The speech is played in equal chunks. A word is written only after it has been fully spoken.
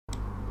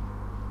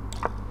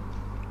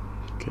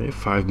Okay,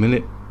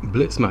 5-minute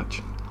blitz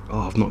match.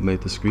 Oh, I've not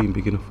made the screen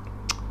big enough.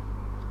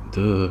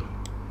 Duh.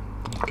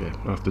 Okay,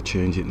 I'll have to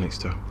change it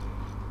next time.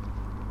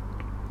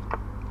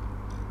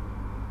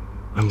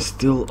 I'm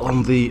still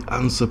on the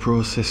answer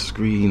process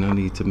screen. I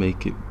need to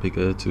make it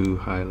bigger to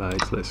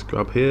highlight. Let's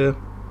grab here.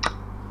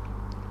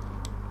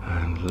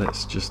 And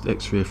let's just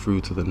x-ray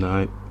through to the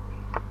knight.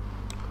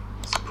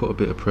 Let's put a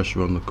bit of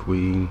pressure on the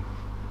queen.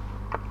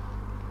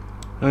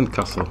 And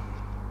castle.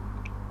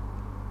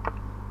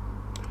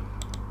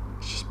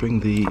 Let's just bring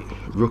the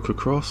rook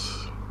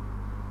across.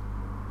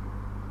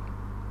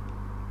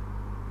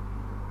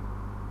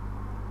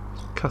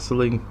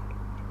 Castling.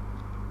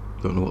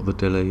 Don't know what the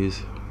delay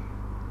is.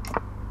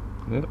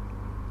 Yep.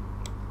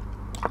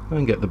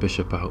 And get the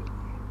bishop out.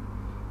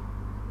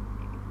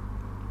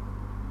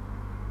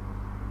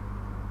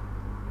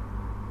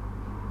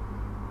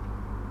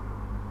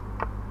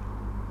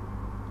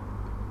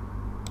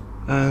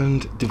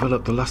 And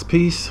develop the last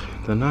piece,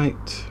 the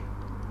knight.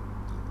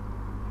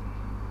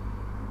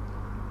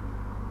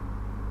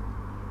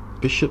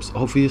 Bishop's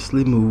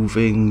obviously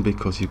moving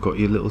because you've got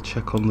your little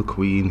check on the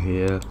queen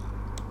here.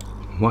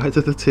 Why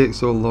did it take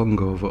so long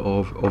over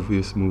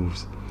obvious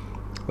moves?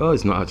 Oh,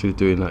 he's not actually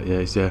doing that yet.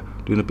 He's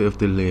doing a bit of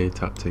delay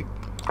tactic.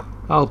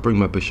 I'll bring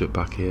my bishop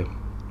back here.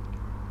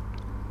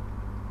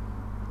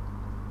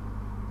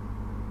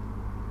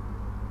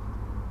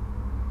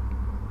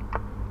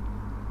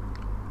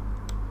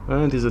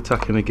 And he's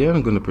attacking again.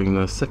 I'm going to bring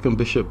the second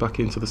bishop back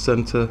into the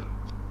centre.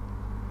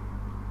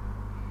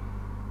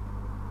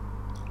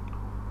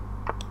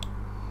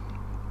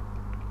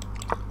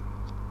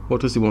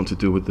 What does he want to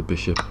do with the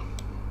bishop?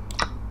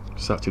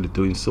 It's actually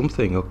doing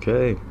something.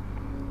 Okay.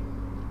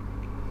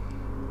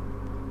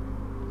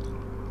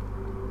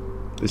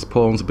 This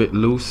pawn's a bit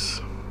loose.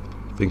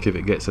 I think if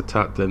it gets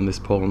attacked, then this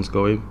pawn's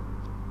going.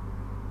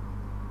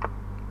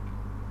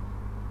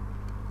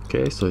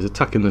 Okay, so he's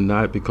attacking the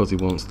knight because he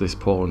wants this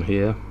pawn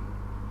here.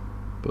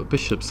 But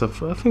bishops, I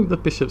think the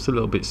bishop's a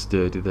little bit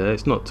sturdy there.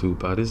 It's not too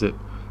bad, is it?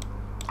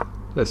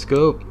 Let's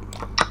go.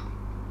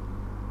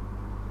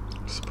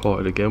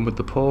 Support it again with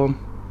the pawn.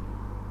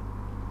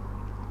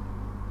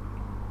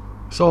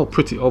 It's all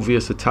pretty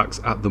obvious attacks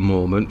at the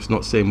moment. It's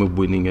not saying we're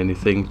winning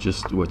anything,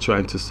 just we're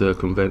trying to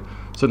circumvent.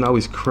 So now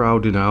he's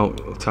crowding out,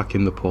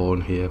 attacking the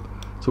pawn here.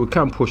 So we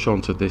can push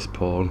onto this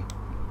pawn.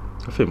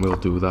 I think we'll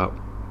do that.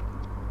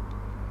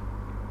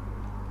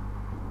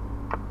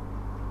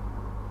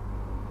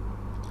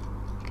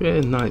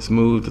 Okay, knight's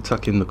moved,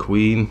 attacking the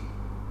queen.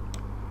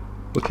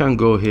 We can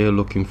go here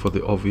looking for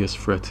the obvious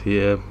threat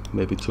here,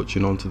 maybe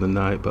touching onto the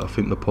knight, but I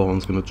think the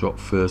pawn's going to drop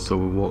first, so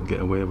we won't get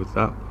away with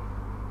that.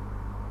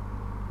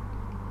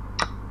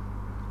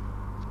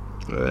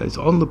 It's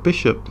on the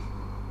bishop.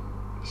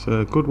 It's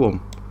a good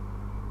one,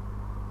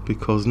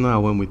 because now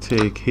when we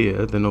take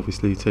here, then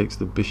obviously he takes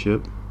the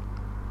bishop.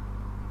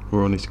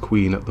 We're on his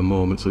queen at the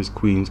moment, so his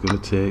queen's going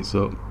to take.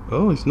 So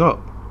oh, it's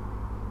not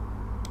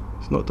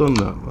done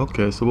that.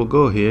 Okay, so we'll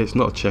go here. It's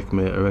not a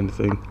checkmate or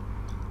anything,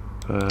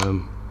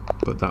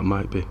 but that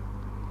might be.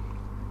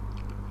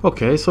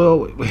 Okay,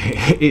 so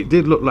it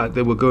did look like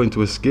they were going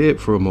to escape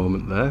for a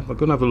moment there. I'm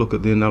going to have a look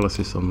at the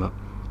analysis on that.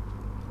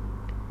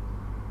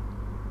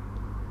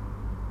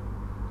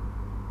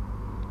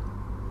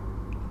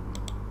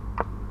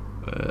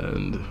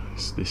 And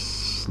it's this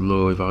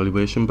slow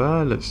evaluation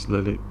bar. Let's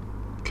let it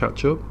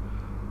catch up.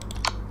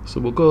 So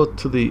we'll go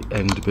to the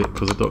end bit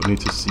because I don't need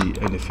to see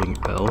anything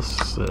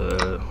else.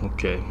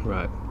 Okay,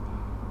 right.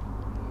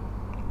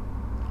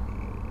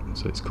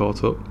 So it's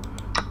caught up.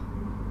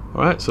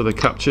 Alright, so they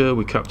capture,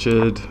 we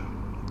captured,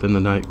 then the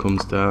knight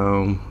comes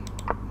down,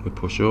 we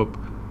push up,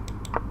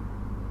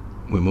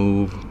 we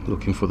move,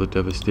 looking for the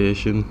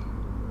devastation.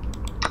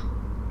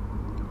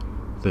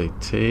 They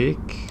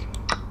take,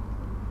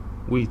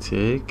 we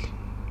take,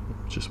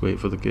 just wait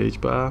for the gauge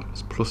bar.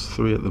 It's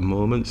 +3 at the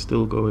moment,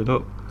 still going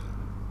up.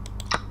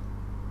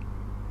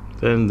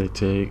 Then they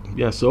take,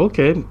 yeah, so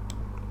okay,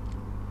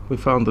 we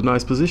found a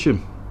nice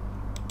position.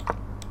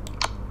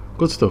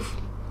 Good stuff.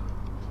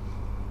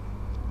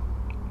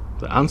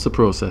 The answer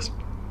process,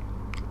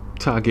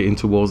 targeting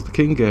towards the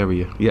king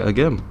area yet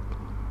again.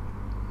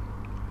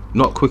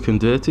 Not quick and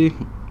dirty,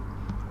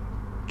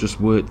 just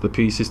worked the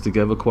pieces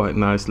together quite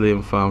nicely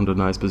and found a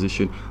nice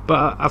position.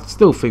 But I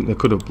still think they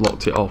could have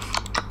blocked it off.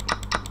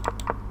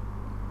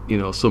 You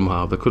know,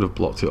 somehow they could have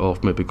blocked it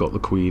off, maybe got the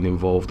queen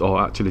involved, or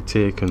actually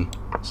taken.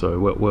 Sorry,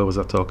 where was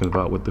I talking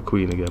about with the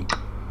queen again?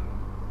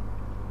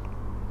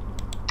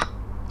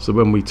 So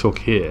when we took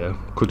here,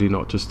 could he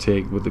not just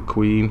take with the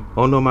queen?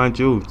 Oh no, mind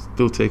you,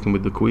 still taking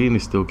with the queen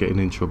is still getting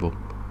in trouble,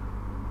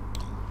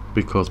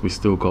 because we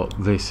still got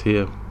this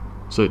here,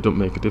 so it don't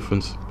make a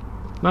difference.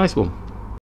 Nice one.